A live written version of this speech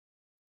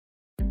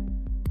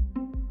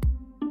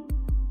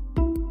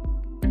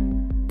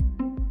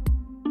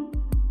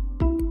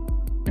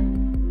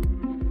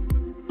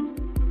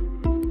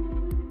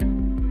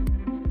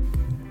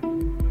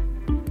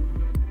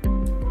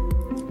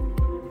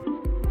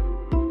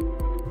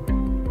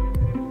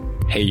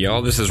Hey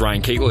y'all, this is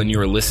Ryan Cagle, and you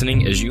are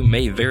listening, as you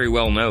may very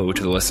well know,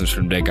 to the Lessons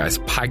from Dead Guys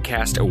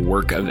podcast, a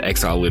work of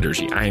exile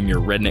liturgy. I am your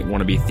redneck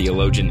wannabe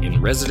theologian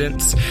in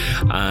residence,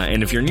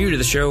 and if you're new to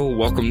the show,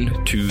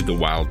 welcome to the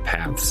Wild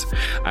Paths.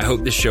 I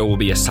hope this show will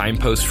be a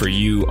signpost for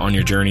you on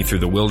your journey through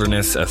the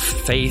wilderness of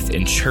faith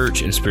and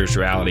church and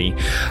spirituality.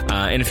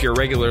 And if you're a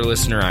regular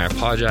listener, I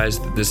apologize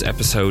that this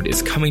episode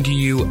is coming to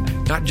you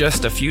not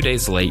just a few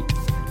days late,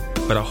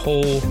 but a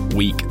whole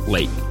week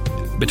late.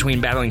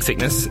 Between battling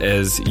sickness,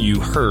 as you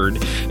heard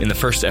in the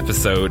first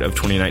episode of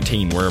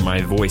 2019, where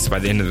my voice by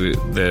the end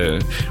of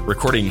the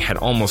recording had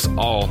almost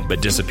all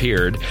but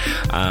disappeared,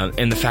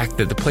 and the fact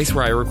that the place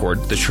where I record,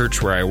 the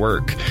church where I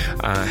work,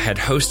 had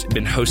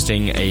been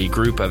hosting a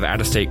group of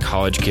out-of-state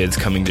college kids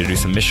coming to do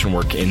some mission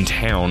work in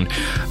town,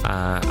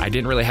 I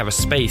didn't really have a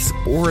space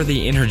or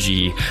the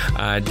energy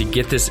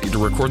to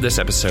record this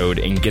episode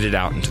and get it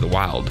out into the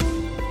wild.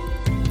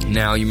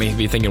 Now, you may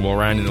be thinking, well,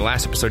 Ryan, in the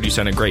last episode, you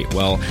sounded great.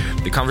 Well,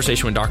 the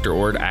conversation with Dr.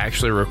 Ord, I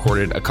actually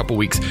recorded a couple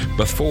weeks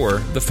before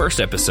the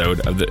first episode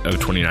of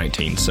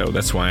 2019. So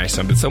that's why I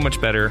sounded so much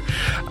better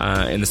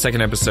in the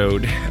second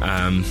episode,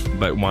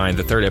 but why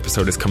the third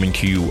episode is coming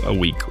to you a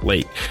week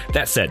late.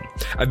 That said,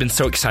 I've been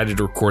so excited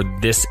to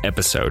record this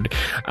episode.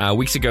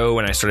 Weeks ago,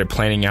 when I started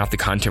planning out the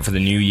content for the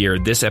new year,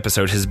 this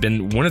episode has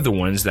been one of the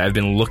ones that I've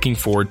been looking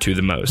forward to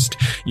the most.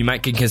 You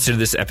might consider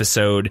this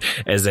episode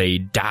as a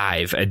deep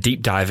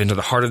dive into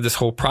the heart of this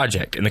whole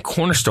project and the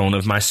cornerstone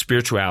of my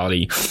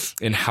spirituality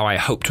and how I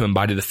hope to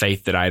embody the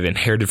faith that I've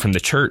inherited from the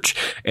church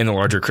and the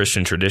larger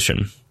Christian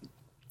tradition.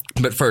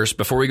 But first,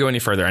 before we go any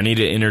further, I need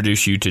to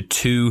introduce you to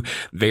two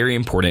very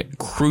important,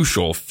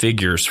 crucial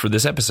figures for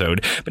this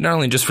episode, but not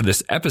only just for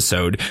this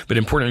episode, but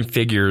important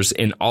figures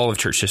in all of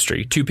church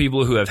history. Two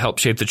people who have helped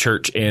shape the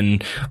church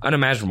in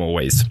unimaginable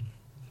ways.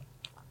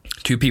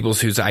 Two people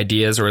whose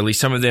ideas, or at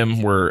least some of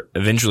them, were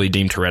eventually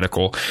deemed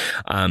heretical,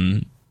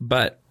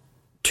 but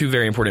two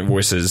very important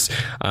voices,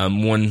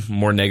 one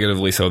more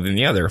negatively so than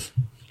the other.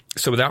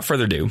 So without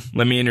further ado,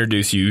 let me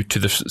introduce you to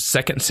the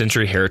 2nd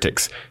century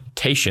heretics,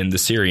 Tatian the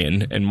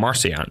Syrian and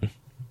Marcion.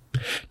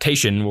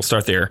 Tatian, we'll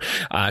start there,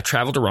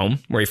 traveled to Rome,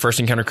 where he first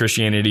encountered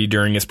Christianity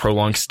during his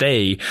prolonged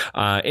stay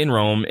in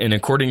Rome, and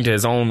according to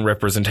his own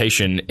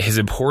representation, his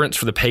abhorrence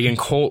for the pagan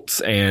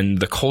cults and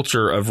the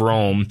culture of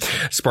Rome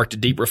sparked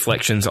deep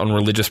reflections on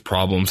religious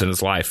problems in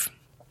his life.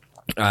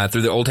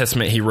 Through the Old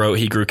Testament, he wrote,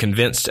 he grew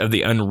convinced of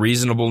the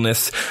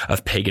unreasonableness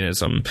of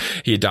paganism.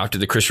 He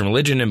adopted the Christian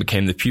religion and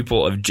became the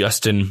pupil of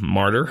Justin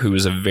Martyr, who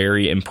was a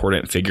very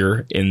important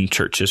figure in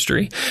church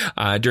history.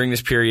 During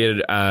this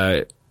period,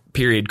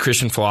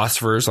 Christian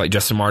philosophers like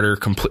Justin Martyr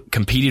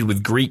competed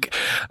with Greek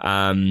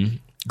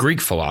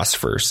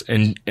philosophers,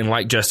 and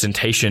like Justin,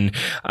 Tatian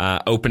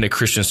opened a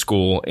Christian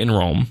school in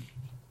Rome.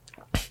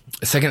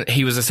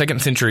 He was a 2nd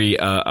century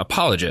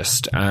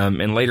apologist,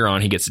 and later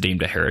on he gets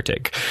deemed a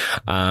heretic.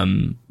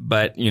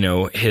 But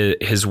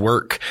his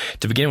work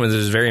to begin with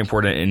is very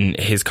important, and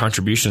his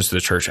contributions to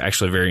the church are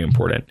actually very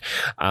important.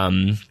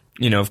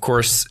 Of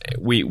course,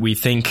 we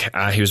think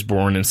he was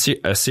born in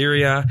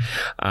Syria,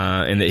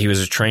 and that he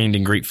was trained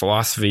in Greek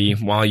philosophy.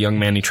 While a young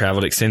man, he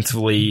traveled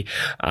extensively,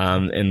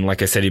 and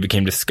like I said, he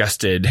became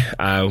disgusted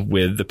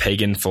with the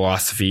pagan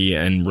philosophy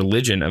and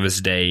religion of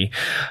his day.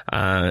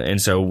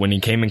 And so when he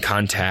came in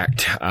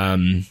contact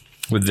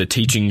with the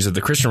teachings of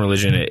the Christian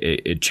religion,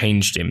 it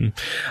changed him.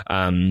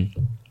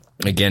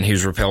 Again, he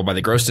was repelled by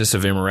the grossness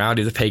of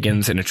immorality of the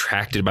pagans and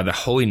attracted by the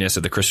holiness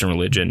of the Christian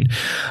religion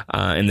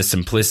and the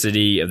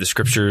simplicity of the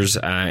scriptures.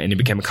 And he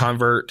became a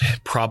convert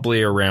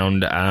probably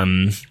around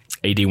AD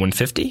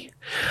 150.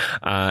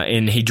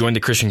 And he joined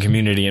the Christian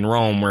community in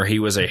Rome, where he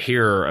was a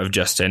hearer of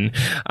Justin.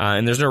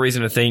 And there's no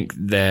reason to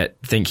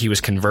think he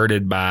was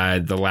converted by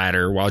the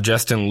latter. While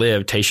Justin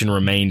lived, Tatian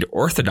remained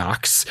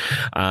orthodox,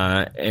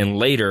 and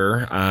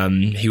later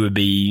he would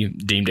be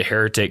deemed a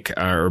heretic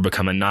or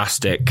become a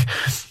Gnostic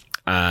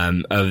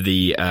of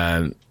the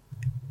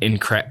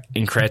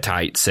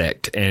Encretite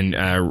sect.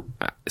 And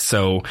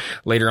so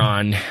later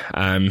on,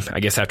 I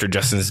guess after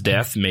Justin's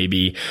death,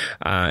 maybe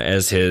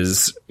as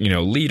his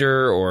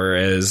leader or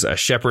as a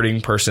shepherding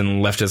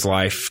person left his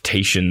life,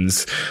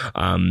 Tatian's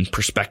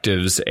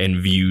perspectives and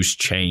views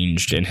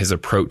changed, and his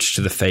approach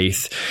to the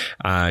faith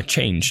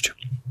changed.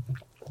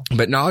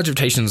 But knowledge of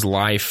Tatian's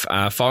life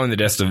following the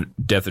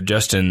death of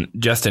Justin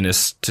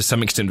is to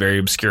some extent very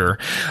obscure.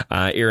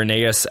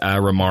 Irenaeus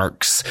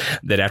remarks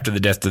that after the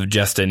death of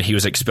Justin, he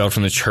was expelled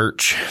from the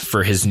church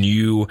for his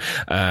new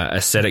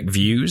ascetic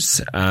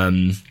views.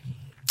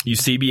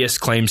 Eusebius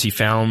claims he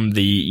found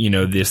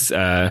this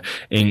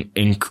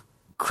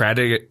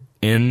Encratic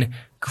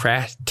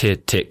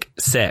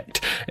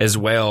sect as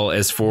well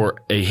as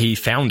he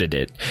founded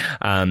it.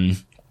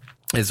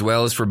 As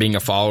well as for being a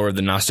follower of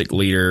the Gnostic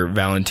leader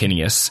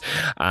Valentinus.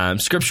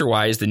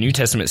 Scripture-wise, the New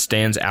Testament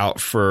stands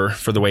out for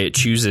the way it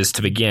chooses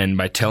to begin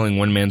by telling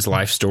one man's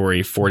life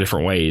story 4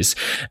 different ways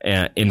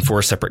in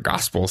 4 separate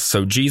gospels.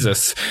 So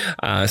Jesus,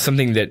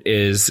 something that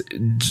is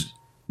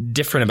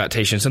different about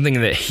Tatian, something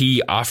that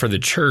he offered the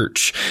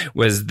church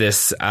was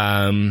this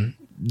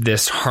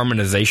this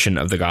harmonization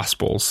of the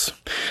Gospels.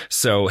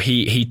 So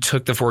he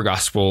took the 4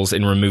 Gospels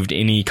and removed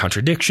any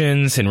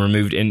contradictions and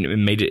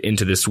made it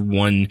into this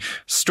one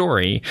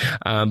story.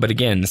 But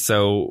again,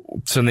 so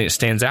something that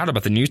stands out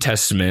about the New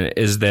Testament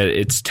is that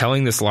it's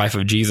telling this life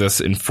of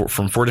Jesus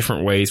from 4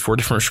 different ways, 4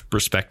 different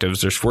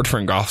perspectives. There's 4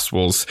 different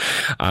Gospels,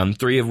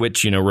 3 of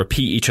which,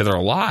 repeat each other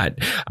a lot,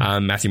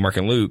 Matthew, Mark,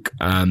 and Luke.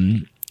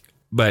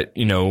 But,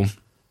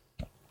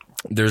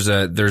 there's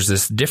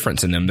this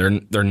difference in them.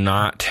 They're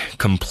not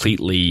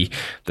completely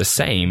the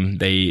same.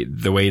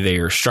 The way they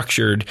are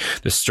structured,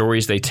 the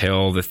stories they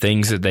tell, the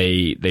things that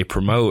they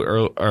promote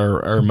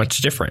are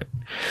much different.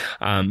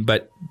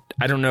 But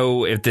I don't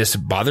know if this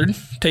bothered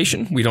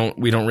Tatian. We don't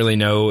really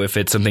know if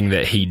it's something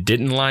that he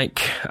didn't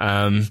like,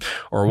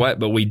 or what,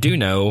 but we do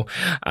know,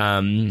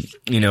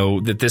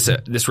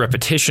 that this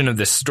repetition of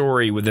this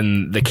story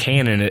within the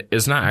canon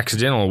is not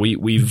accidental.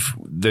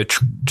 The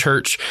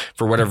church,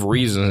 for whatever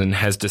reason,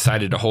 has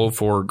decided to hold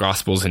 4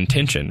 Gospels in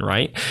tension,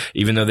 right?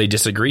 Even though they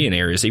disagree in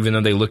areas, even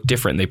though they look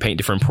different, they paint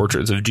different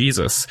portraits of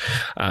Jesus.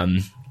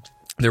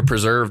 They're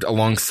preserved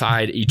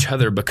alongside each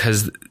other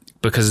because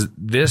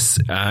this,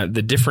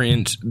 the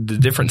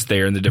difference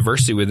there and the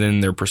diversity within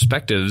their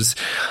perspectives,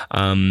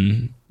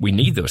 we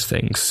need those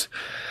things.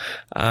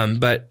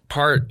 But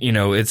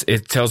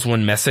it tells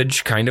one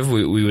message, kind of,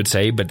 we would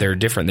say, but they're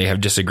different. They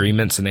have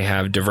disagreements and they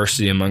have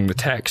diversity among the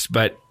texts.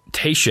 But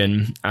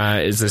Tatian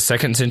is the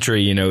 2nd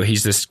century,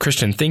 he's this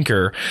Christian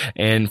thinker,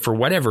 and for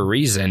whatever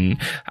reason,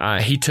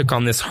 he took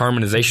on this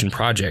harmonization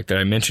project that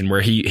I mentioned,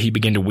 where he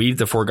began to weave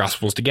the 4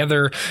 Gospels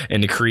together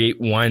and to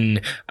create one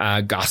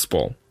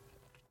gospel.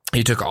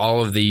 He took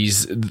all of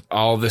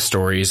the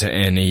stories,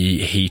 and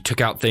he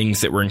took out things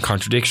that were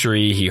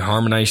contradictory. He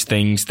harmonized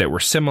things that were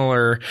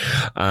similar,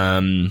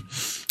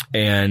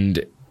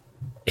 and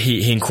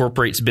he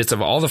incorporates bits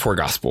of all the 4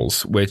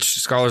 Gospels, which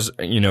scholars,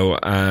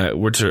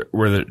 which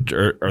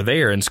are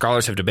there, and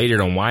scholars have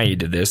debated on why he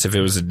did this. If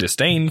it was a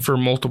disdain for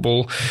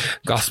multiple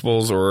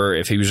Gospels, or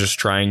if he was just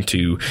trying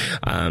to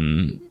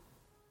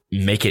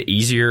make it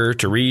easier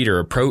to read or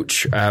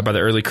approach by the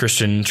early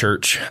Christian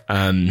church.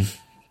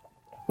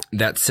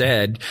 That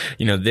said,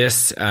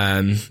 this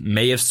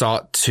may have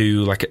sought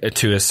to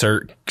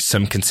assert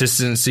some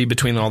consistency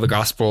between all the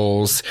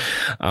Gospels,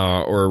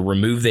 or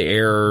remove the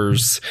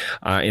errors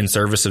in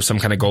service of some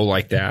kind of goal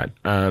like that,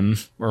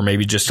 or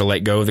maybe just to let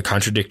go of the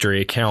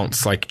contradictory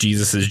accounts, like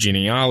Jesus's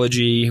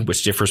genealogy,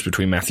 which differs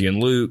between Matthew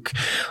and Luke,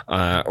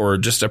 or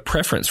just a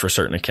preference for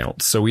certain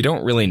accounts. So we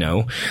don't really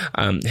know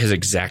his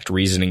exact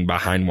reasoning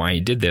behind why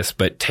he did this,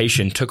 but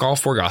Tatian took all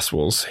 4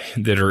 Gospels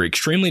that are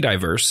extremely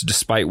diverse,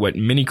 despite what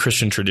many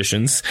Christian traditions,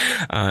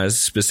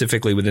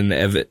 specifically within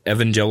the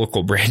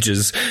evangelical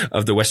branches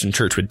of the Western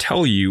Church, would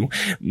tell you.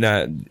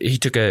 He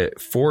took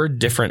 4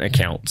 different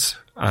accounts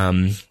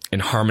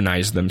and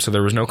harmonized them, so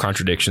there was no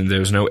contradiction, there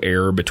was no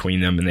error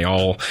between them, and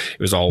it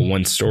was all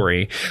one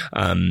story.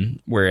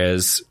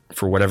 Whereas,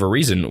 for whatever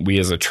reason, we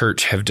as a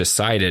church have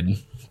decided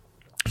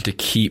to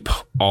keep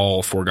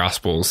all 4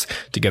 Gospels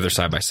together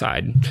side by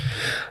side.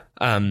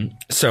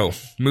 So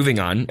moving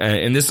on,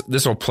 and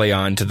this will play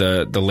on to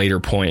the later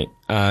point.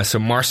 So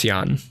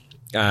Marcion,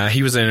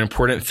 he was an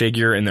important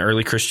figure in the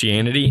early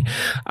Christianity,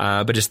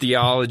 but his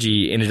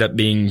theology ended up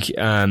being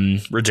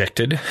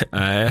rejected,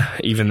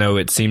 even though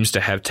it seems to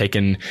have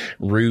taken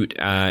root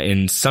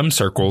in some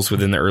circles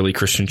within the early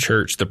Christian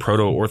church, the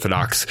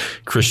proto-Orthodox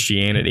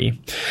Christianity.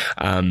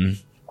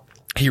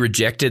 He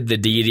rejected the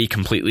deity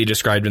completely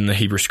described in the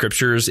Hebrew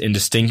Scriptures, in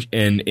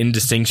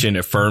distinction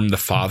affirmed the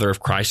Father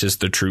of Christ as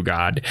the true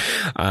God.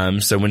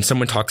 So when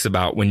someone talks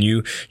about, when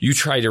you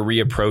try to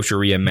reapproach or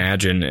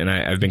reimagine, and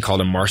I've been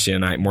called a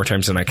Marcionite more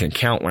times than I can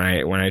count when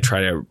I try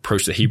to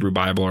approach the Hebrew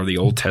Bible or the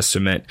Old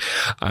Testament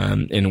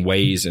in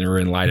ways and or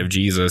in light of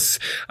Jesus.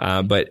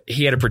 But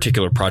he had a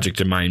particular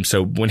project in mind.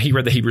 So when he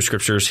read the Hebrew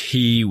Scriptures,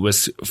 he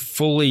was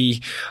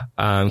fully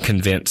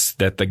convinced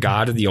that the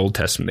God of the Old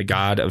Testament, the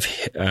God of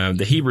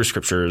the Hebrew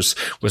Scriptures,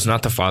 was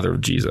not the Father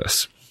of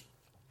Jesus.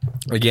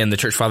 Again, the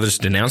church fathers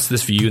denounced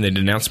this view, and they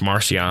denounced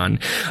Marcion,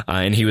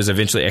 and he was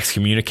eventually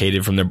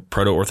excommunicated from the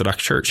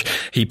proto-Orthodox church.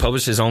 He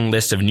published his own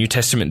list of New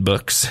Testament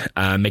books,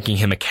 making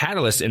him a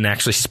catalyst in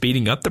actually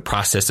speeding up the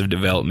process of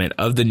development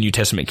of the New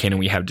Testament canon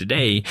we have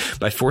today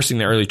by forcing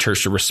the early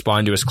church to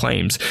respond to his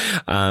claims.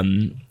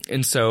 And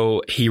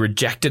so he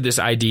rejected this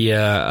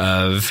idea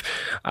of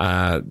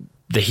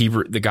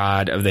the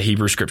God of the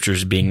Hebrew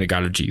Scriptures being the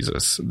God of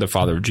Jesus, the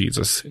Father of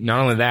Jesus. Not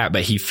only that,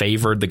 but he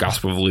favored the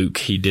Gospel of Luke.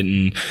 He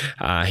didn't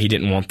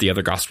want the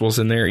other Gospels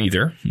in there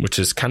either, which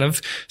is kind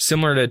of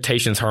similar to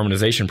Tatian's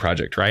harmonization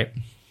project, right?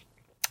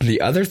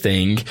 The other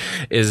thing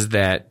is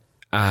that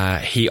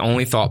he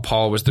only thought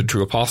Paul was the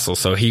true apostle.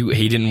 So he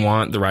didn't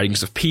want the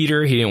writings of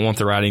Peter. He didn't want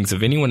the writings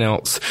of anyone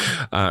else,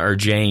 or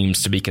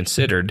James, to be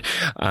considered.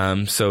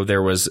 So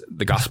there was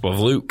the Gospel of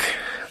Luke,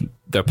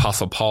 the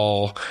Apostle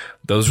Paul.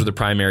 Those were the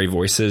primary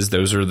voices.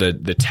 Those are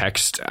the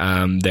text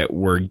that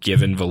were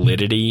given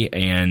validity,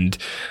 and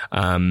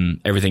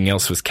everything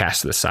else was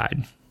cast to the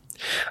side.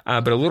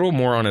 But a little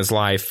more on his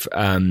life.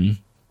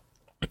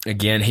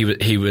 again,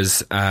 he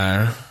was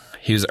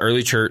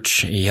early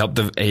church. He helped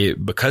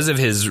because of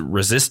his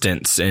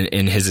resistance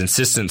and his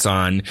insistence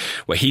on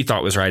what he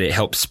thought was right. It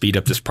helped speed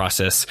up this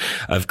process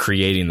of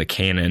creating the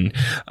canon.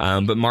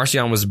 But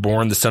Marcion was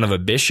born the son of a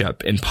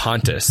bishop in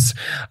Pontus.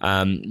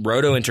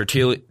 Rhodo and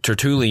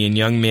Tertullian,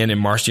 young men in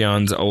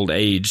Marcion's old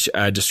age,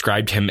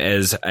 described him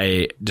as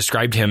a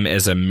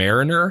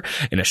mariner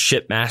and a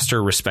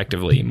shipmaster,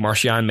 respectively.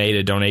 Marcion made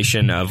a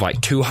donation of like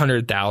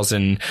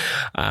 200,000.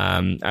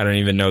 I don't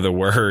even know the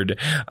word.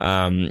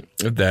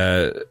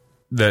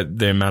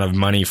 The amount of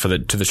money to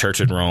the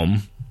church in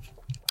Rome.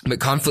 But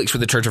conflicts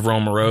with the Church of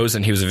Rome arose,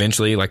 and he was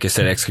eventually, like I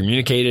said,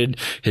 excommunicated,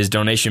 his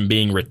donation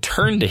being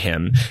returned to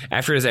him.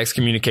 After his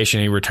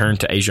excommunication, he returned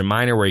to Asia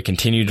Minor, where he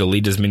continued to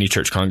lead as many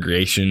church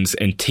congregations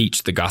and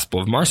teach the Gospel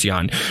of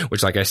Marcion,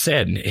 which, like I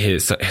said,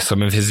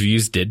 some of his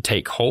views did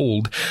take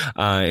hold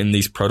in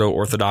these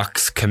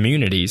proto-Orthodox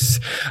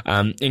communities.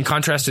 In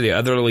contrast to the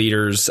other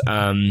leaders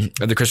of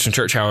the Christian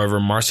church,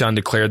 however, Marcion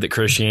declared that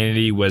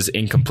Christianity was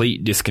in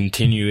complete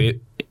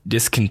discontinuity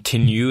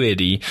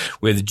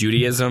with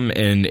Judaism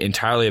and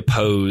entirely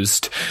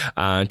opposed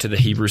to the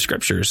Hebrew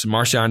scriptures.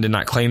 Marcion did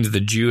not claim that the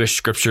Jewish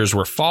scriptures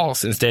were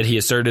false. Instead, he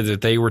asserted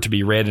that they were to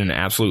be read in an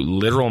absolute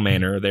literal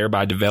manner,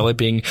 thereby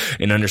developing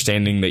an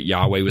understanding that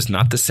Yahweh was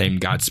not the same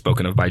God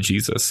spoken of by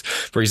Jesus.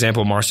 For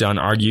example, Marcion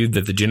argued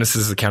that the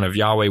Genesis account of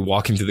Yahweh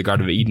walking through the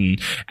Garden of Eden,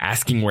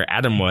 asking where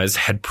Adam was,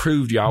 had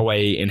proved Yahweh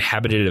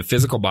inhabited a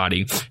physical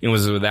body and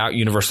was without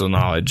universal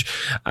knowledge.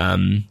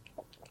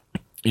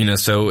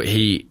 So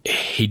he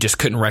just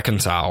couldn't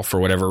reconcile, for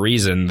whatever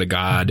reason, the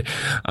God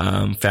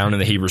found in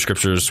the Hebrew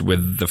scriptures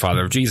with the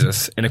Father of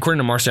Jesus. And according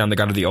to Marcion, the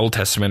God of the Old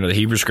Testament or the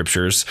Hebrew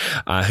scriptures,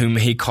 whom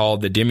he called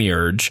the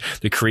Demiurge,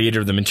 the creator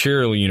of the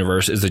material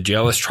universe, is a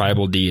jealous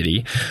tribal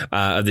deity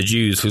of the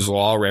Jews whose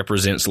law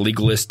represents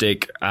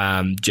legalistic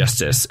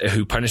justice,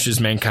 who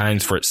punishes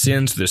mankind for its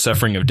sins through the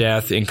suffering of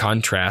death. In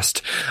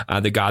contrast,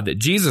 the God that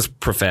Jesus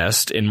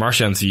professed, in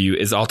Marcion's view,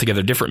 is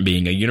altogether different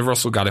being, a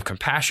universal God of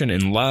compassion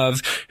and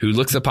love, who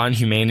looks upon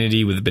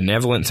humanity with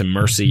benevolence and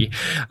mercy.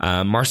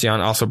 Marcion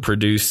also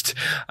produced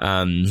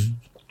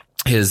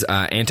his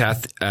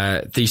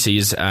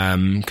antitheses,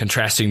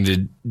 contrasting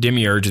the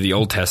Demiurge of the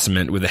Old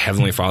Testament with the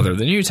Heavenly Father of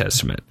the New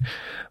Testament.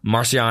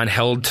 Marcion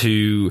held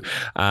to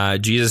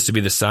Jesus to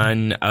be the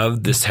son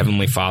of this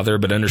Heavenly Father,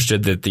 but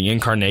understood that the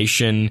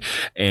incarnation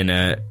in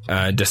a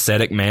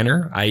docetic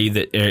manner, i.e.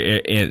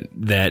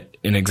 that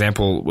an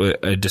example,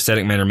 a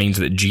docetic manner means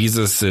that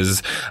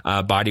Jesus's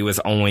body was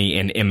only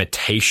an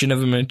imitation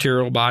of a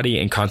material body,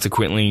 and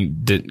consequently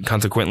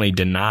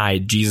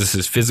denied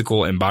Jesus's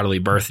physical and bodily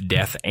birth,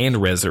 death, and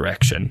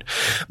resurrection.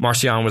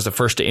 Marcion was the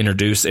first to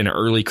introduce an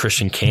early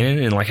Christian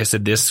canon, and like I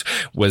said, this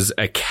was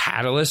a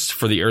catalyst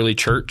for the early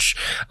church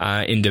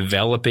in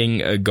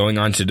developing, going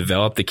on to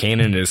develop the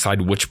canon and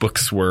decide which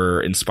books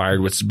were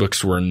inspired, which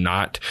books were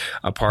not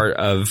a part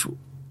of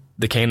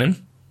the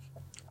canon.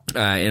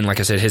 And like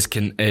I said, his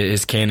canon,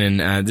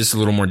 this is a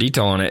little more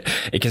detail on it.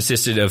 It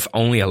consisted of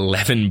only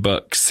 11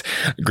 books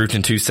grouped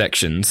in two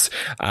sections,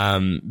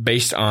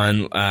 based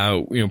on,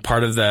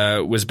 part of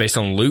was based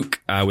on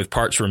Luke, with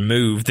parts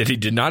removed that he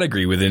did not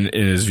agree with in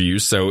his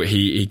views. So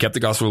he kept the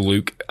Gospel of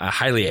Luke, a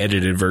highly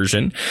edited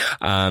version.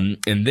 And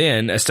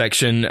then a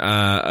section,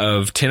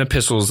 of 10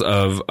 epistles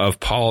of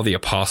Paul the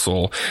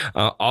Apostle,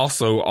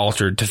 also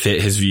altered to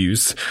fit his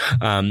views.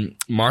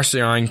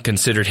 Marcion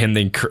considered him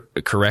the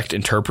correct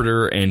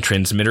interpreter and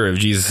transmitter of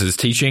Jesus'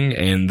 teaching,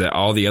 and that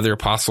all the other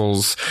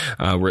apostles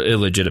were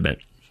illegitimate.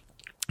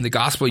 The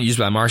gospel used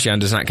by Marcion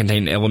does not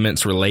contain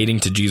elements relating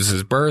to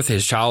Jesus' birth,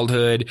 his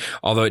childhood,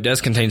 although it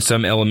does contain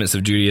some elements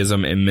of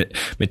Judaism and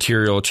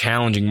material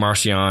challenging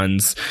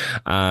Marcion's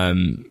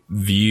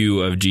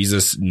view of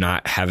Jesus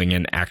not having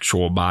an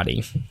actual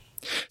body.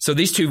 So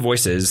these two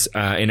voices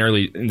in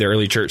the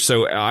early church.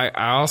 So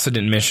I also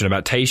didn't mention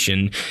about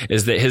Tatian,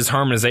 is that his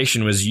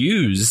harmonization was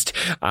used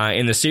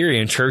in the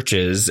Syrian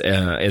churches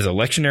as a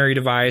lectionary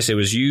device. It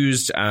was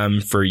used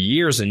for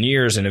years and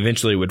years, and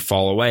eventually would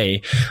fall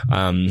away.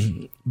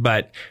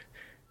 But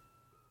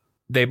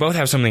they both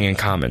have something in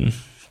common.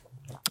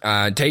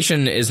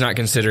 Tatian is not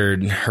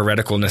considered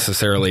heretical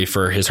necessarily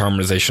for his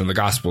harmonization of the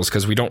Gospels,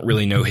 because we don't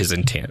really know his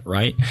intent,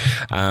 right?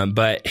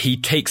 But he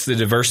takes the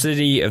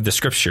diversity of the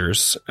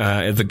scriptures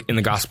in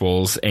the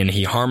Gospels, and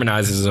he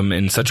harmonizes them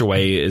in such a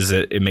way as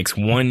that it makes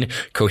one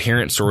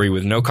coherent story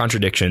with no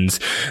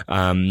contradictions,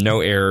 no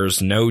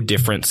errors, no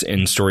difference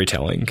in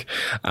storytelling,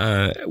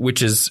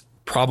 which is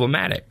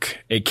problematic.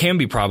 It can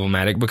be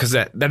problematic because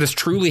that is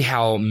truly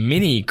how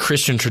many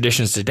Christian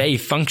traditions today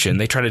function.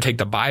 They try to take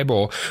the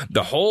Bible,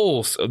 the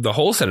whole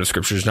set of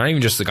scriptures, not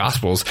even just the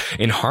Gospels,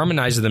 and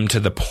harmonize them to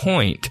the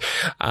point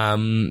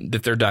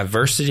that their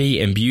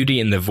diversity and beauty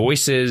and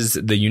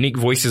the unique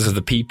voices of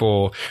the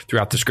people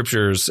throughout the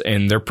scriptures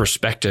and their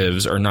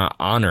perspectives are not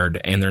honored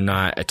and they're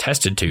not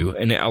attested to.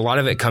 And a lot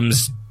of it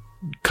comes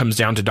comes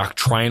down to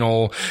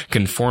doctrinal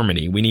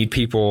conformity. We need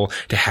people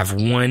to have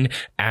one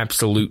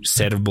absolute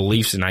set of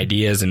beliefs and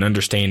ideas and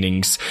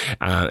understandings.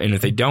 And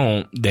if they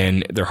don't,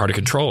 then they're hard to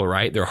control,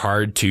 right? They're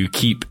hard to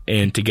keep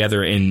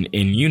together in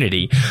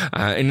unity.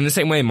 And in the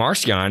same way,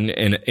 Marcion,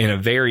 in a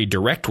very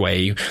direct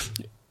way,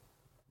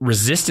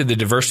 resisted the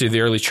diversity of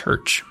the early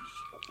church.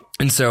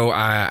 And so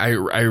I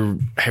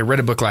read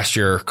a book last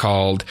year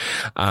called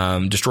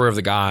Destroyer of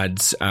the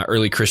Gods,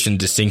 Early Christian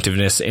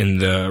Distinctiveness in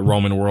the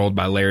Roman World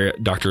by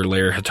Dr.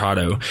 Larry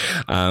Hurtado,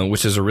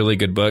 which is a really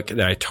good book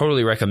that I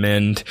totally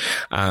recommend.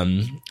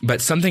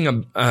 But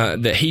something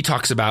that he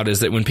talks about is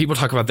that when people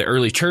talk about the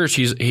early church,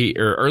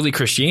 or early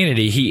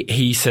Christianity,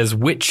 he says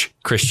which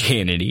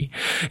Christianity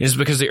is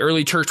because the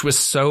early church was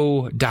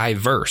so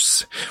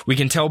diverse. We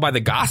can tell by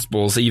the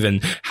Gospels even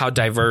how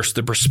diverse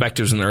the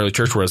perspectives in the early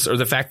church was, or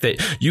the fact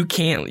that you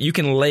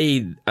can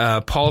lay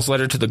Paul's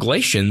letter to the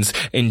Galatians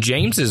and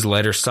James's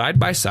letter side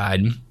by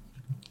side,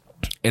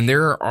 and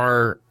there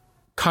are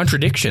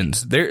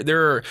contradictions.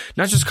 There are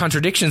not just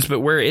contradictions, but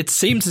where it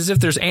seems as if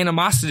there's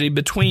animosity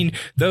between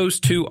those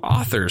two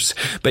authors.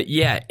 But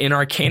yet, in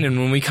our canon,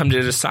 when we come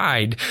to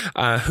decide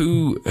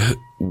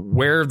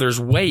where there's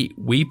weight,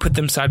 we put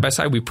them side by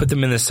side. We put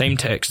them in the same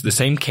text, the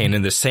same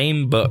canon, the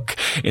same book,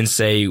 and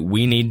say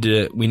we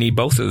need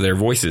both of their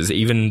voices,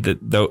 even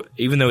though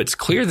it's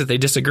clear that they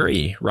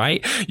disagree.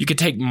 Right? You could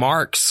take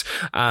Mark's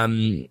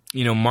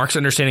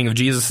understanding of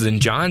Jesus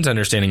and John's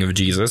understanding of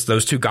Jesus,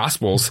 those two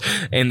gospels,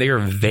 and they are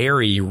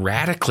very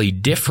radically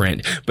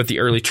different, but the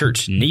early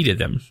church needed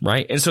them,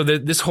 right? And so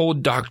this whole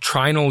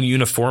doctrinal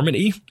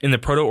uniformity in the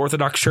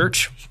proto-Orthodox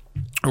church,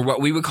 or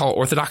what we would call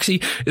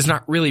orthodoxy, is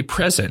not really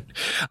present.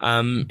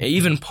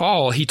 Even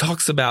Paul, he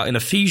talks about in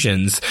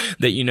Ephesians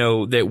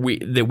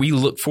that we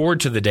look forward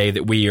to the day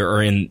that we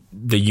are in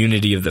the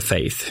unity of the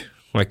faith.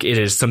 Like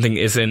it's an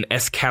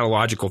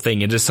eschatological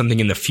thing. It is something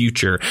in the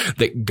future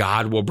that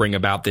God will bring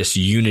about this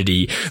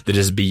unity that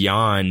is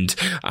beyond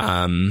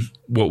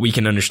what we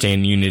can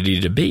understand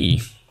unity to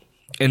be.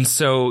 And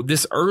so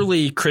this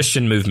early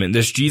Christian movement,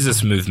 this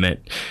Jesus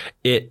movement,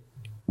 it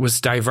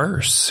was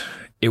diverse.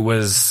 It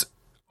was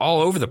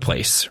all over the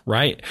place,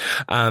 right?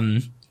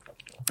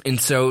 And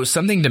so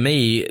something to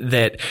me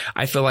that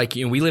I feel like,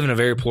 we live in a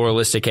very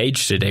pluralistic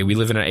age today. We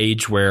live in an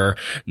age where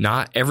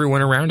not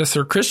everyone around us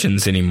are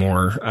Christians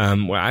anymore.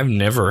 I've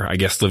never, I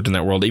guess, lived in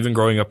that world, even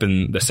growing up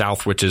in the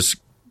South, which is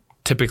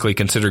typically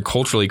considered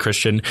culturally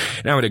Christian.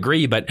 And I would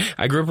agree, but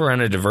I grew up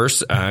around a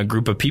diverse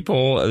group of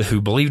people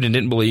who believed and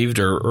didn't believe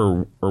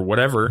or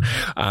whatever.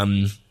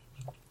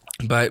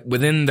 But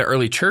within the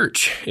early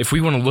church, if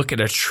we want to look at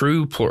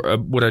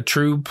what a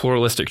true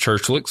pluralistic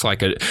church looks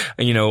like,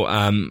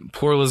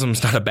 pluralism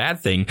is not a bad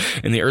thing.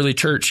 And the early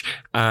church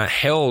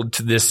held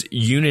to this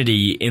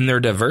unity in their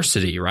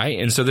diversity, right?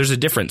 And so there's a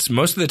difference.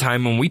 Most of the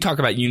time when we talk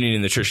about unity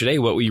in the church today,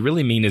 what we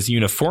really mean is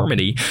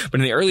uniformity. But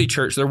in the early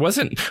church, there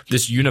wasn't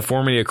this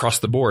uniformity across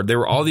the board. There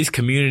were all these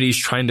communities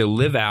trying to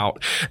live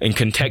out and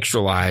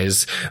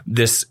contextualize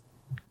this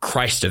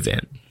Christ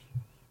event.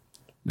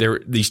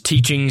 These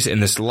teachings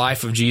and this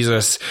life of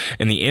Jesus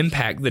and the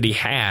impact that he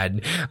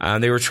had,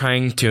 they were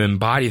trying to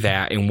embody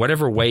that in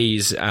whatever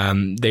ways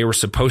they were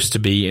supposed to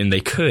be and they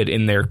could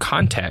in their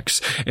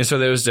context. And so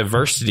there was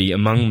diversity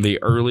among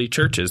the early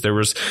churches. There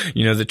was,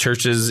 the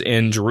churches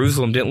in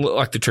Jerusalem didn't look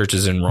like the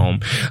churches in Rome,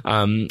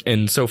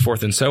 and so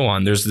forth and so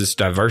on. There's this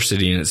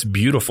diversity and it's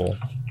beautiful.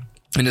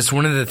 And it's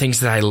one of the things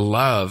that I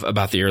love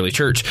about the early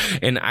church.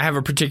 And I have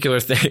a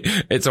particular thing.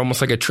 It's almost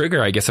like a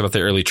trigger, I guess, about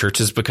the early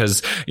churches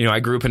because, I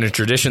grew up in a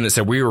tradition that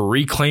said we were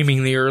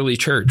reclaiming the early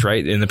church,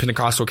 right? In the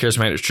Pentecostal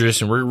charismatic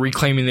tradition, we're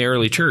reclaiming the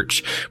early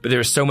church. But there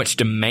was so much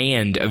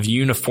demand of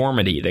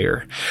uniformity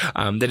there,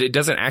 that it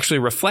doesn't actually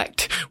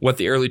reflect what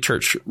the early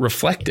church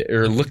reflected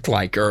or looked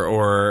like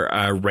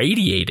or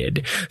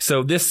radiated.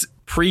 So this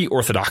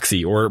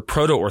pre-orthodoxy or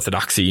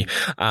proto-orthodoxy,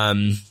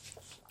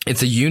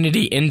 it's a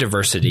unity in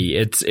diversity.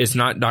 It's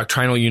not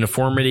doctrinal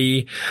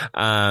uniformity,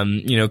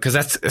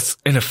 cause it's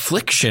an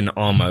affliction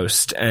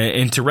almost.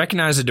 And to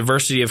recognize the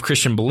diversity of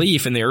Christian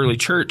belief in the early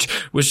church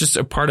was just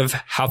a part of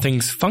how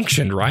things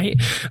functioned,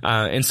 right?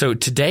 And so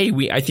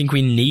today I think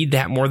we need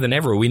that more than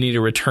ever. We need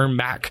to return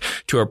back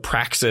to a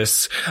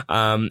praxis, in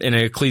an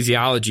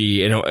ecclesiology,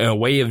 in a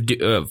way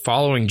of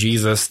following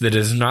Jesus that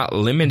is not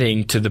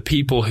limiting to the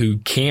people who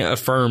can't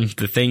affirm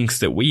the things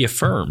that we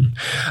affirm.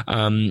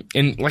 And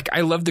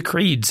I love the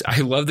creed.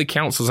 I love the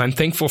councils. I'm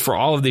thankful for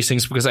all of these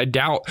things because I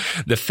doubt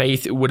the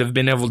faith would have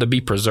been able to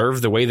be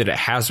preserved the way that it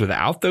has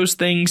without those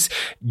things,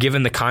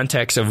 given the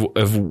context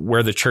of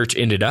where the church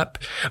ended up.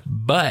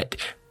 But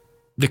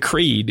the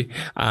creed,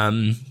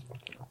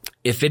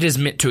 if it is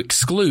meant to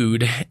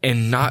exclude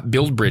and not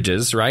build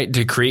bridges, right,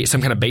 to create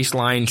some kind of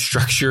baseline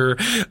structure,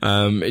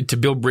 to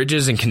build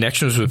bridges and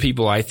connections with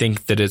people, I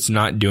think that it's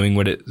not doing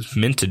what it's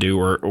meant to do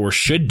or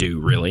should do,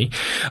 really.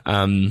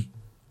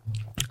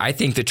 I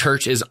think the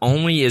church is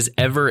only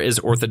ever as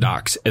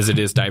orthodox as it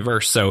is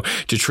diverse. So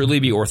to truly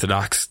be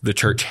orthodox, the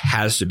church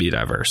has to be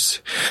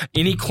diverse.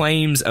 Any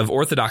claims of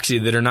orthodoxy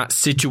that are not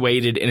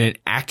situated in an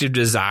active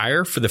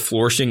desire for the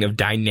flourishing of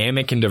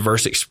dynamic and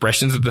diverse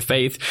expressions of the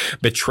faith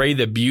betray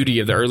the beauty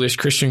of the earliest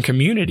Christian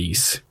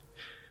communities.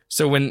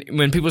 So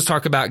when people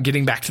talk about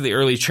getting back to the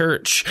early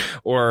church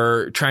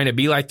or trying to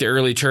be like the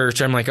early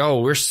church, I'm like,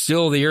 oh, we're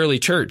still the early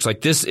church.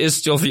 Like, this is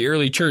still the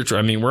early church.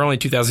 I mean, we're only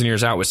 2,000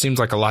 years out, which seems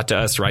like a lot to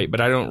us, right?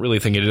 But I don't really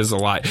think it is a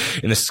lot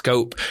in the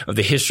scope of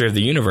the history of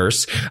the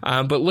universe.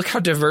 But look how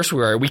diverse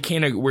we are.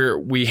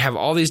 We have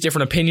all these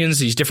different opinions,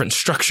 these different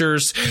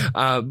structures.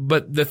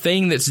 But the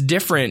thing that's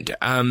different,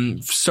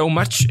 so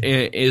much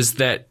is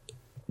that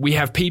we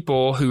have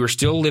people who are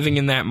still living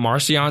in that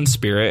Marcion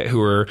spirit,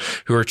 who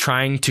are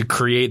trying to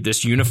create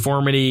this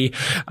uniformity,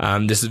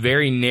 this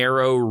very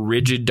narrow,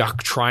 rigid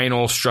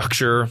doctrinal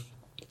structure.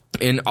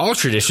 And all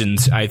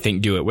traditions, I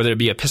think, do it, whether it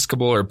be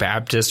Episcopal or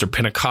Baptist or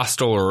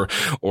Pentecostal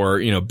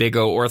or Big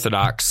O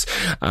Orthodox.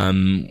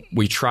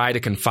 We try to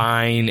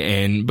confine,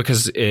 and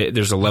because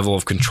there's a level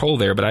of control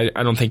there, but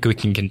I don't think we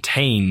can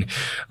contain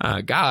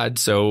God.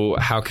 So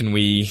how can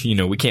we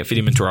can't fit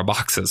him into our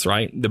boxes,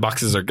 right? The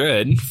boxes are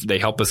good. They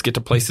help us get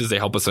to places. They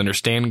help us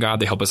understand God.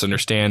 They help us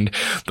understand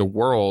the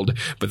world,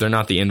 but they're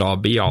not the end all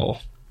be all.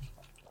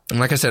 And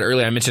like I said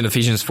earlier, I mentioned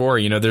Ephesians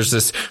 4, there's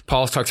this,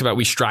 Paul talks about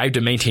we strive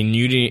to maintain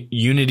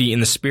unity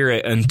in the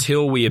Spirit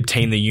until we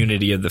obtain the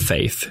unity of the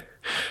faith.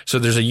 So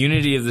there's a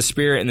unity of the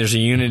Spirit and there's a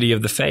unity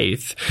of the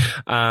faith.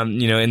 And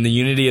the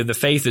unity of the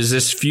faith is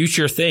this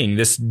future thing,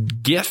 this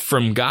gift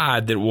from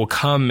God that will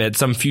come at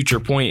some future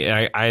point.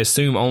 I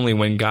assume only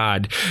when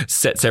God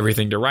sets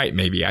everything to right,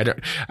 maybe. I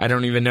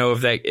don't even know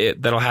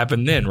if that'll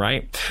happen then,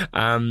 right?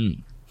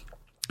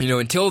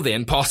 Until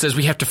then, Paul says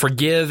we have to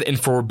forgive and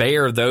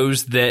forbear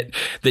those that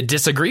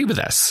disagree with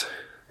us.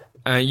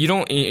 He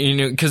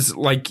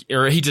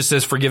just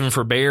says forgive and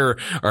forbear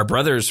our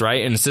brothers,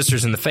 right, and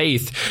sisters in the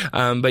faith.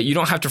 But you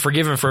don't have to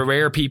forgive and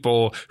forbear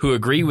people who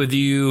agree with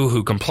you,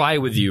 who comply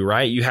with you,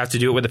 right? You have to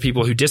do it with the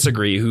people who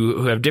disagree,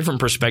 who have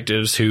different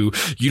perspectives, who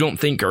you don't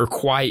think are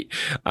quite,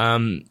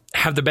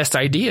 have the best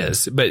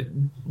ideas. But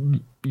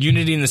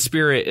unity in the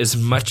Spirit is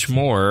much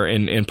more,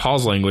 in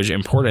Paul's language,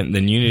 important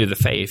than unity of the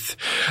faith.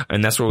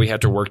 And that's what we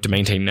have to work to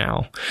maintain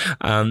now.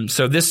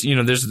 So this,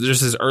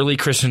 there's this early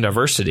Christian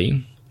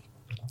diversity.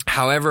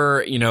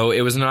 However,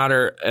 it was not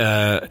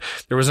there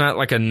was not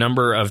like a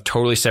number of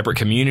totally separate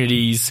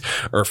communities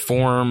or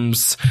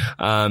forms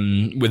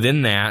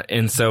within that,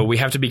 and so we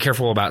have to be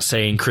careful about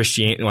saying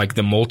Christianity, like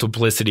the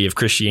multiplicity of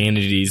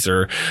Christianities,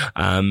 or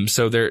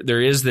so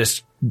there is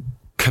this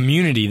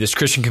community, this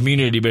Christian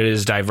community, but it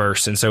is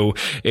diverse. And so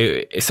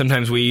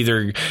sometimes we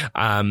either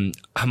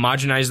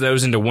homogenize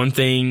those into one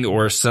thing,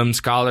 or some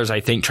scholars,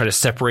 I think, try to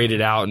separate it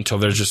out until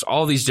there's just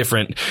all these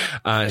different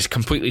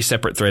completely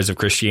separate threads of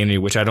Christianity,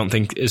 which I don't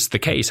think is the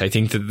case. I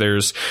think that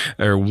there's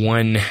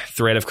one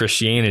thread of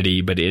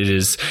Christianity, but it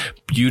is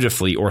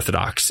beautifully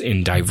orthodox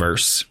and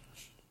diverse.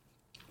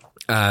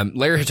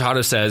 Larry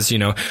Hurtado says,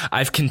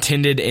 I've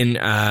contended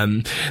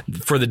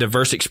for the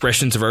diverse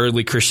expressions of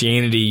early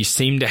Christianity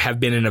seem to have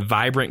been in a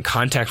vibrant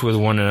contact with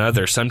one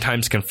another,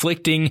 sometimes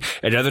conflicting,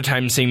 at other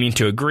times seeming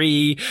to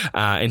agree,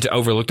 and to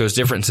overlook those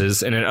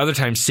differences, and at other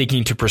times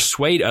seeking to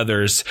persuade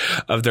others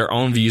of their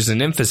own views and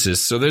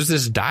emphasis. So there's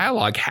this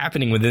dialogue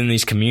happening within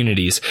these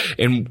communities,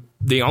 and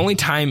the only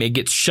time it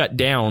gets shut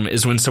down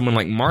is when someone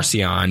like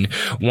Marcion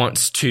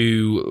wants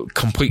to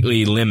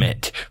completely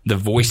limit the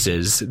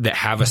voices that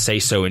have a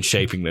say-so in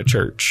shaping the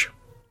church,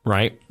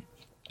 right?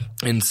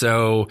 And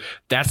so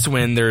that's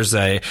when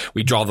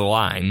we draw the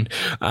line.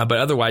 But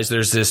otherwise,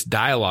 there's this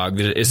dialogue.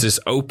 There is this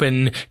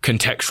open,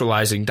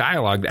 contextualizing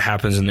dialogue that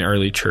happens in the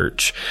early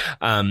church.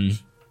 Larry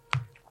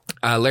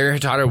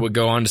Hurtado would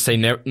go on to say,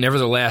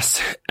 nevertheless,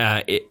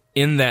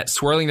 in that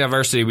swirling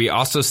diversity, we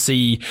also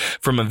see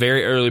from a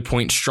very early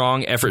point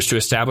strong efforts to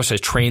establish a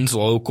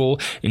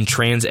translocal and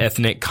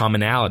trans-ethnic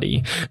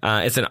commonality.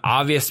 It's an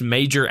obvious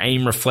major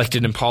aim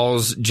reflected in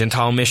Paul's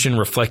Gentile mission,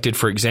 reflected,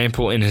 for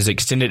example, in his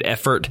extended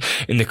effort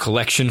in the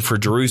collection for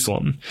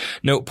Jerusalem.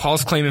 Note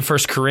Paul's claim in 1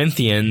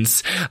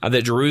 Corinthians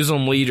that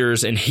Jerusalem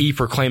leaders and he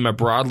proclaim a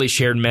broadly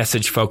shared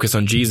message focused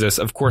on Jesus.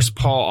 Of course,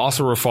 Paul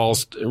also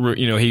refers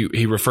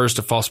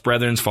to false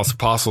brethren, false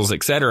apostles,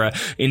 etc.,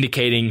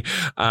 indicating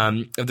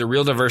the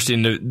real diversity,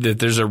 and that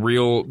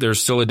there's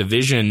still a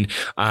division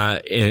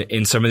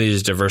in some of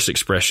these diverse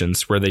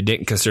expressions where they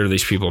didn't consider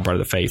these people a part of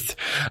the faith.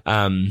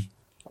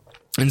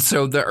 And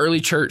so the early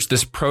church,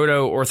 this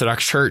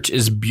proto-Orthodox church,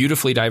 is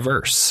beautifully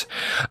diverse.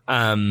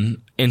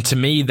 And to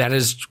me, that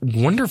is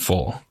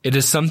wonderful. It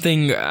is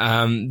something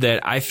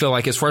that I feel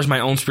like, as far as my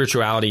own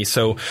spirituality,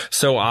 so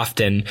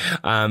often,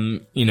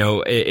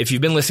 if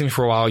you've been listening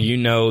for a while, you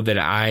know that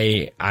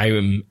I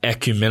am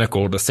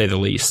ecumenical, to say the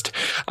least.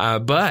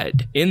 But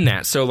in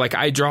that, so like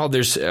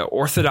there's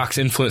Orthodox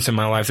influence in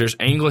my life, there's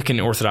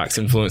Anglican Orthodox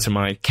influence in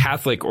my life,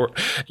 Catholic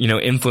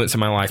influence in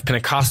my life,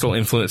 Pentecostal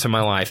influence in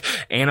my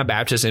life,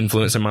 Anabaptist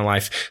influence in my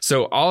life.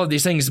 So all of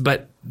these things,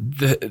 but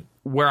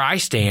where I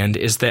stand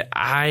is that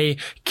I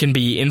can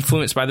be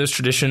influenced by those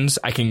traditions.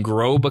 I can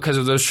grow because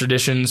of those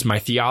traditions. My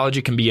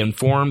theology can be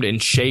informed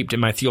and shaped,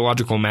 and my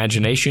theological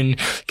imagination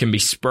can be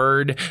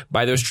spurred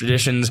by those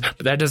traditions.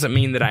 But that doesn't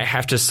mean that I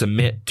have to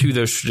submit to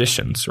those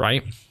traditions,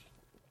 right?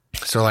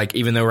 So like,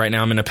 even though right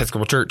now I'm in an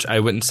Episcopal church, I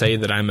wouldn't say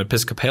that I'm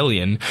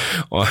Episcopalian,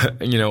 or,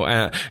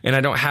 and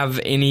I don't have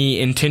any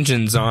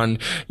intentions on,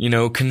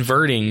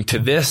 converting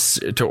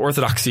to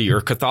Orthodoxy or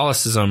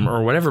Catholicism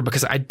or whatever,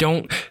 because I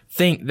don't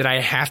think that I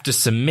have to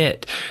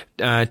submit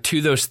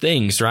to those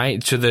things,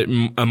 right?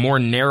 To a more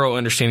narrow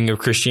understanding of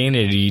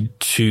Christianity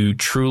to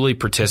truly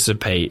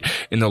participate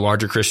in the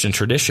larger Christian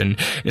tradition.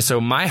 And so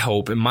my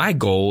hope and my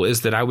goal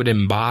is that I would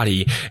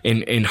embody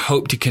and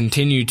hope to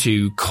continue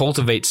to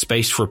cultivate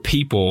space for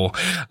people,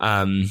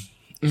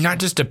 not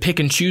just to pick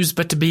and choose,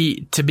 but to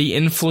be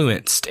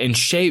influenced and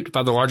shaped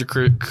by the larger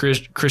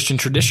Christian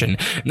tradition.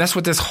 And that's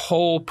what this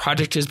whole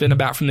project has been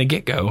about from the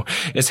get-go,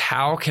 is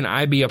how can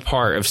I be a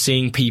part of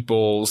seeing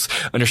people's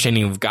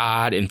understanding of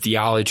God and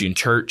theology and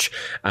church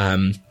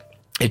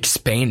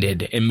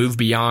expanded and move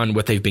beyond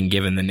what they've been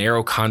given, the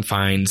narrow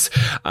confines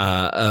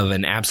of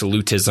an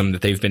absolutism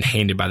that they've been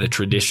handed by the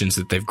traditions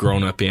that they've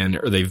grown up in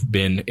or they've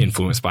been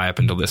influenced by up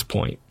until this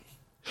point.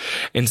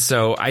 And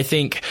so I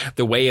think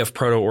the way of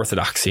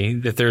proto-Orthodoxy,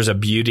 that there's a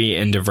beauty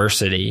in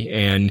diversity,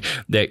 and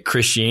that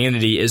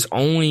Christianity is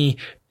only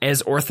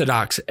as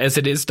orthodox as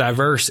it is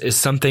diverse, is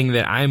something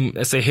that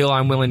it's a hill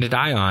I'm willing to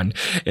die on.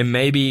 And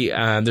maybe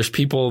there's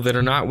people that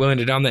are not willing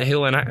to die on that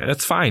hill, and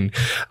that's fine.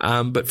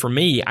 But for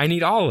me, I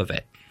need all of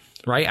it.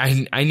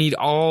 Right? I need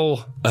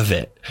all of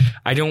it.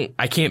 I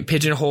can't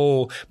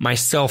pigeonhole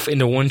myself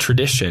into one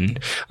tradition,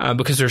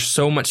 because there's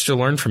so much to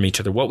learn from each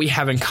other. What we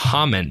have in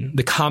common,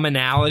 the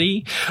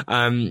commonality,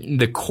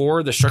 the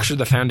core, the structure,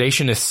 the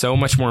foundation is so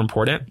much more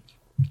important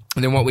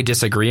than what we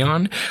disagree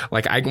on.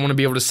 Like, I want to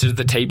be able to sit at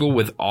the table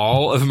with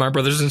all of my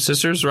brothers and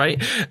sisters,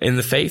 right, in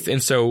the faith.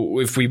 And so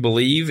if we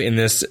believe in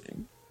this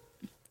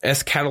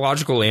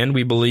eschatological end,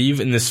 we believe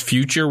in this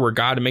future where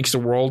God makes the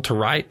world to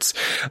rights,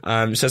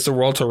 sets the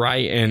world to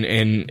right,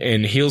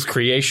 and heals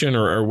creation,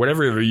 or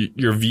whatever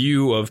your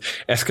view of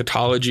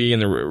eschatology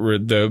and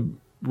the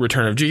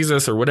return of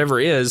Jesus or whatever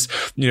is,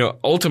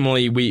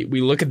 ultimately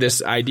we look at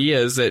this idea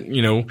is that,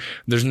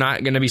 there's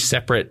not going to be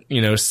separate,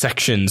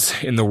 sections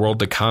in the world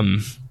to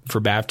come for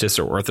Baptists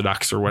or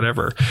Orthodox or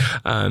whatever.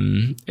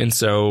 And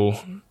so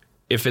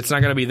if it's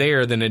not going to be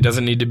there, then it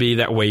doesn't need to be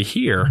that way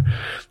here.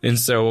 And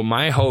so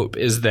my hope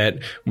is that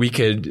we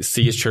could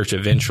see as church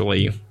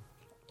eventually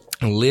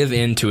live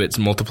into its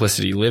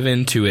multiplicity, live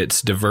into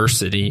its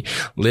diversity,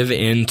 live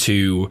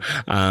into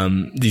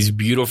these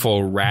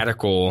beautiful,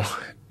 radical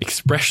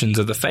expressions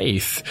of the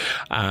faith,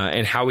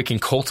 and how we can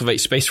cultivate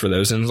space for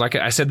those. And like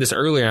I said this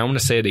earlier, I want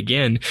to say it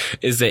again,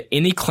 is that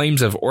any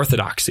claims of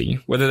orthodoxy,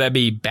 whether that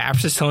be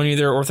Baptists telling you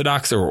they're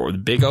Orthodox, or the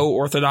big O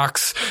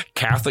Orthodox,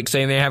 Catholics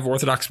saying they have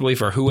Orthodox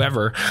belief, or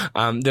whoever,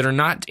 that are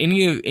not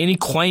any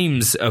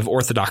claims of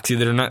orthodoxy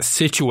that are not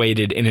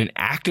situated in an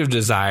active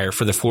desire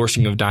for the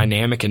flourishing of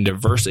dynamic and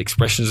diverse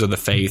expressions of the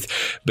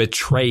faith,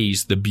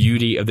 betrays the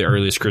beauty of the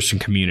earliest Christian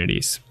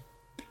communities.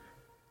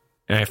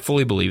 And I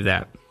fully believe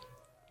that.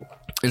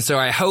 And so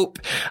I hope,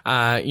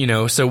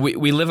 so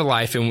we live a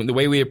life, and the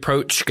way we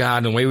approach God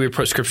and the way we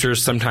approach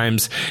scriptures,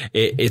 sometimes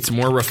it's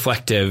more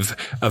reflective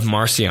of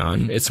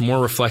Marcion. It's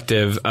more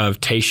reflective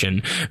of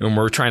Tatian. And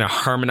we're trying to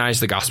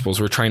harmonize the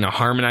gospels. We're trying to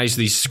harmonize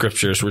these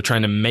scriptures. We're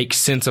trying to make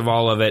sense of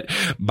all of it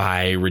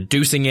by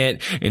reducing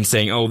it and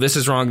saying, oh, this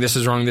is wrong, this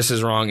is wrong, this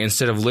is wrong,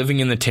 instead of living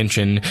in the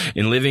tension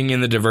and living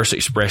in the diverse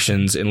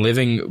expressions and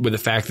living with the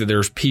fact that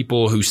there's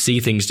people who see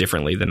things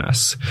differently than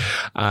us.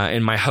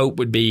 And my hope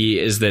would be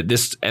is that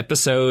this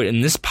episode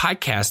and this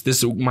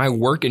podcast, my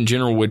work in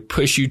general, would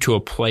push you to a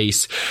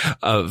place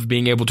of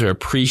being able to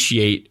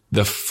appreciate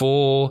the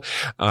full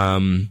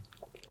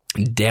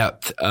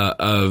depth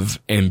of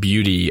and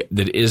beauty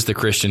that is the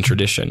Christian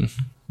tradition.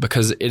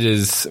 Because it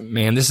is,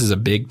 this is a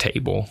big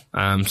table.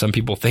 Some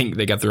people think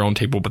they got their own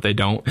table, but they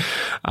don't.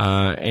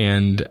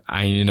 And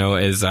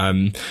as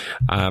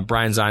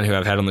Brian Zahn, who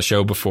I've had on the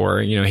show before,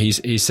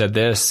 he said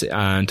this,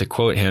 to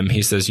quote him,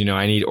 he says,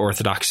 I need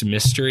Orthodox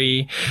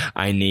mystery.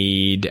 I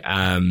need,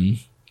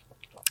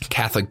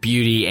 Catholic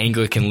beauty,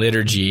 Anglican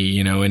liturgy,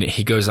 and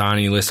he goes on and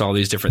he lists all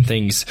these different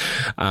things,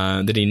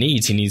 that he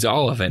needs. He needs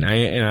all of it.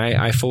 And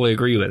I fully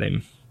agree with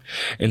him.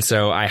 And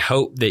so I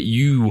hope that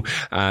you,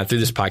 through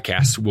this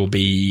podcast, will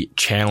be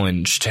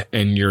challenged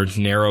in your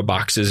narrow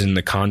boxes in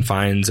the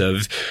confines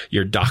of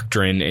your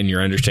doctrine and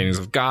your understandings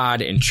of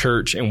God and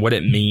church and what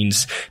it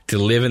means to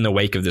live in the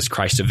wake of this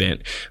Christ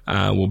event,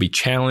 will be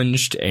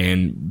challenged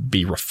and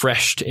be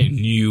refreshed in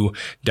new,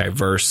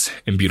 diverse,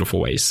 and beautiful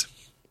ways.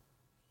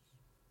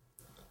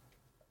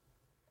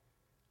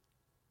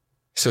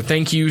 So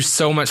thank you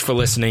so much for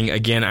listening.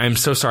 Again, I'm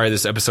so sorry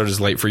this episode is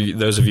late for you,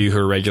 those of you who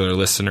are regular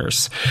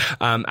listeners.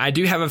 I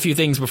do have a few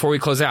things before we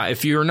close out.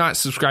 If you're not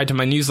subscribed to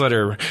my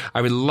newsletter,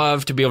 I would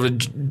love to be able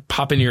to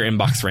pop into your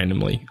inbox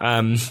randomly.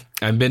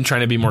 I've been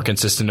trying to be more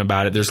consistent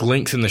about it. There's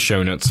links in the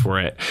show notes for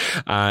it.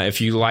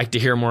 If you like to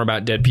hear more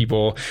about dead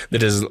people,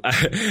 that is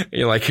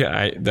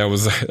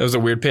that was a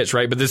weird pitch,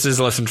 right? But this is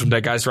Lessons from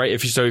Dead Guys, right?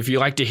 If you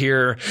like to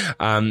hear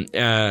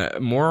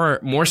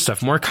more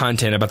stuff, more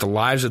content about the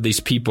lives of these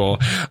people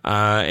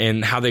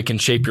and how they can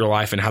shape your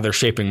life and how they're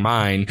shaping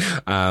mine,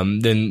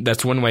 then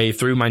that's one way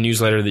through my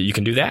newsletter that you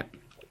can do that.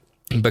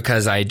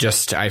 Because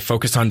I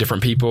focus on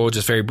different people,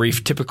 just very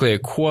brief, typically a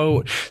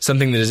quote,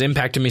 something that has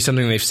impacted me,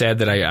 something they've said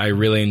that I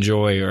really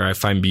enjoy or I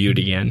find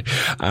beauty in.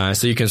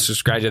 So you can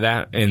subscribe to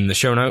that in the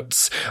show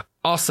notes.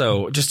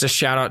 Also, just a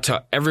shout out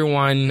to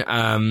everyone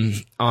on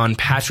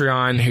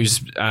Patreon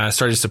who's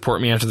started to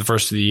support me after the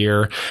first of the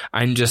year.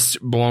 I'm just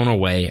blown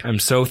away. I'm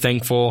so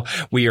thankful.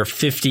 We are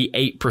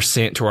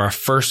 58% to our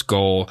first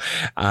goal,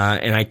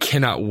 and I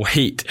cannot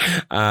wait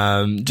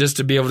just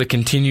to be able to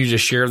continue to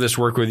share this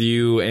work with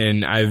you.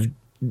 And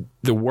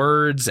the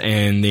words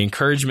and the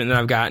encouragement that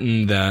I've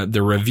gotten,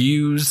 the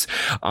reviews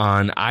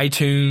on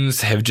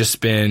iTunes have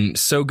just been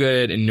so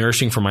good and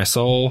nourishing for my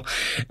soul,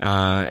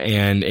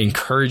 and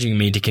encouraging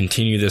me to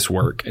continue this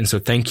work. And so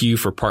thank you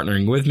for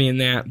partnering with me in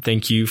that.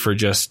 Thank you for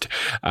just,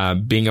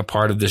 being a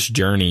part of this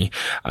journey.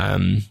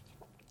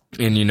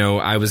 And,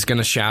 I was going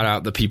to shout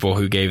out the people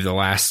who gave the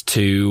last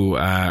 2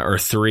 or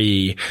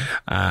 3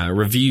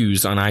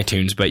 reviews on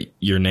iTunes, but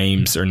your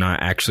names are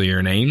not actually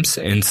your names.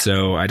 And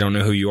so I don't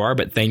know who you are,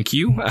 but thank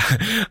you.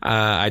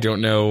 I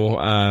don't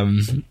know,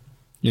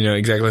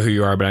 exactly who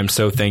you are, but I'm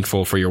so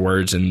thankful for your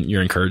words and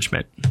your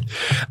encouragement.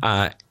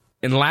 And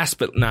last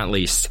but not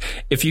least,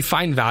 if you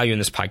find value in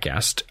this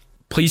podcast,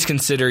 please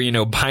consider,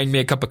 buying me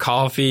a cup of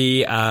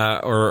coffee,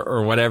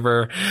 or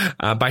whatever,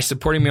 by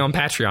supporting me on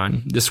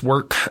Patreon. This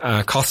work,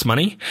 costs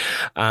money.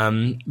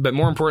 But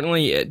more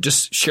importantly,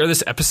 just share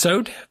this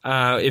episode.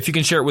 If you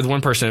can share it with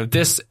one person, if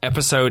this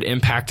episode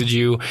impacted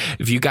you,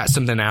 if you got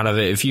something out of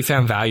it, if you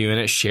found value in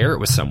it, share it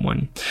with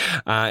someone.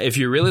 If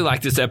you really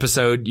like this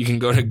episode, you can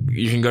go to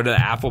the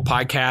Apple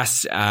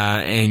Podcasts,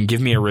 and give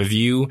me a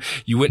review.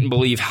 You wouldn't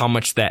believe how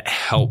much that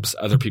helps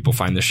other people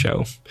find the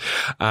show.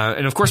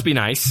 And of course, be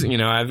nice.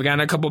 I've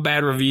gotten a couple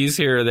bad reviews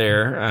here or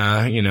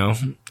there. No,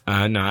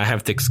 I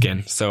have thick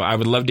skin. So I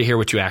would love to hear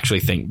what you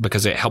actually think,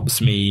 because it helps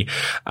me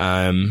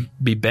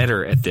be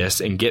better at this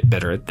and get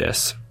better at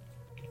this.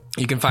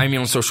 You can find me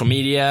on social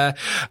media,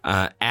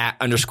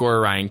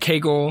 @_Ryan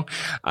Cagle,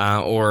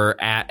 or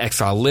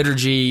 @Exile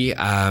Liturgy,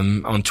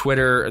 on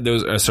Twitter.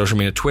 Those are social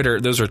media,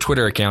 Twitter. Those are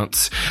Twitter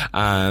accounts.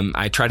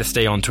 I try to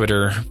stay on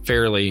Twitter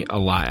fairly a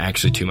lot,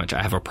 actually too much.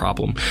 I have a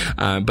problem.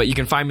 But you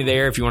can find me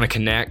there if you want to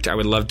connect. I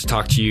would love to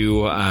talk to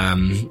you,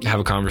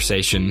 have a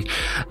conversation.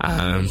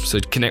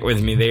 So connect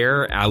with me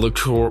there. I look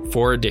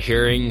forward to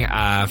hearing,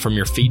 from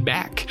your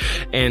feedback.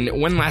 And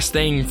one last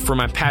thing for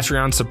my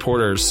Patreon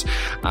supporters.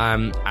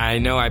 I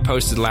know I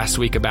posted last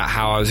week about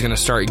how I was going to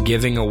start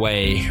giving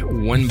away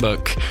one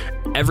book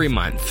every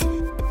month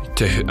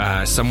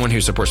to someone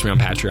who supports me on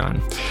Patreon.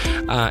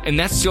 And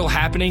that's still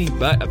happening,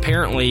 but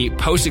apparently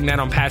posting that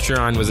on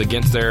Patreon was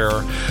against their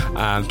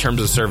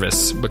terms of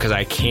service, because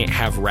I can't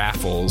have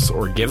raffles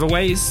or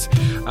giveaways.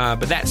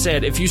 But that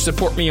said, if you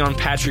support me on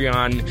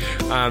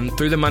Patreon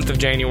through the month of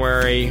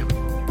January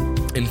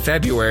and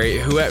February,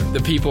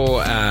 the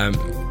people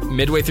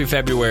midway through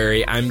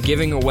February, I'm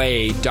giving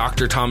away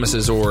Dr.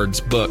 Thomas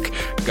Oord's book,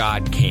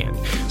 God Can.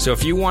 So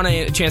if you want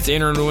a chance to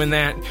enter and win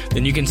that,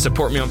 then you can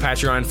support me on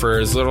Patreon for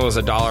as little as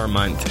 $1 a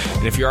month.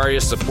 And if you're already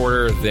a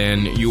supporter,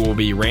 then you will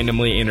be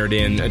randomly entered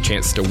in a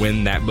chance to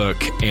win that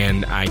book.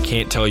 And I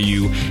can't tell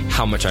you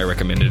how much I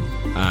recommend it.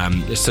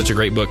 It's such a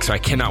great book, so I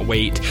cannot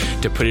wait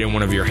to put it in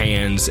one of your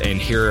hands and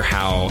hear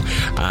how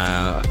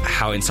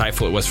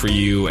insightful it was for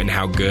you and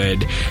how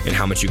good and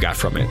how much you got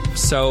from it.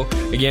 So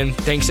again,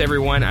 thanks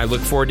everyone. I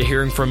look forward to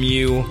hearing from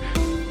you.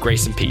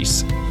 Grace and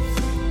peace.